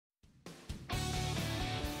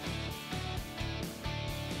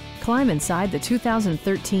Climb inside the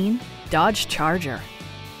 2013 Dodge Charger.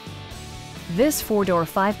 This four-door,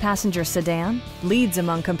 five-passenger sedan leads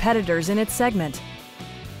among competitors in its segment.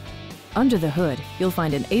 Under the hood, you'll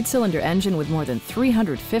find an 8-cylinder engine with more than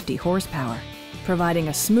 350 horsepower, providing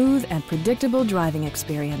a smooth and predictable driving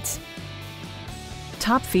experience.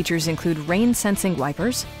 Top features include rain-sensing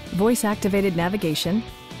wipers, voice-activated navigation,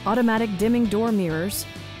 automatic dimming door mirrors,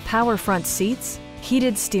 power front seats,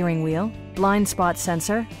 heated steering wheel, blind spot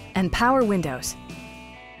sensor, and power windows.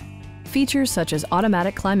 Features such as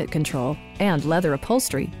automatic climate control and leather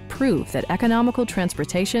upholstery prove that economical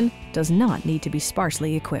transportation does not need to be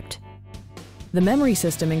sparsely equipped. The memory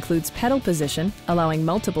system includes pedal position, allowing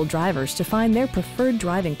multiple drivers to find their preferred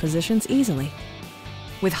driving positions easily.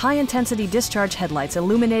 With high-intensity discharge headlights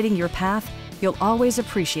illuminating your path, you'll always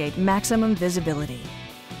appreciate maximum visibility.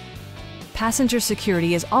 Passenger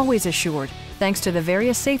security is always assured thanks to the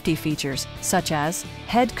various safety features such as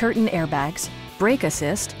head curtain airbags, brake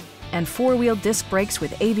assist, and four-wheel disc brakes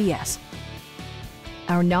with ABS.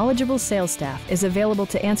 Our knowledgeable sales staff is available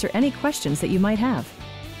to answer any questions that you might have.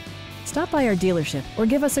 Stop by our dealership or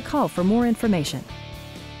give us a call for more information.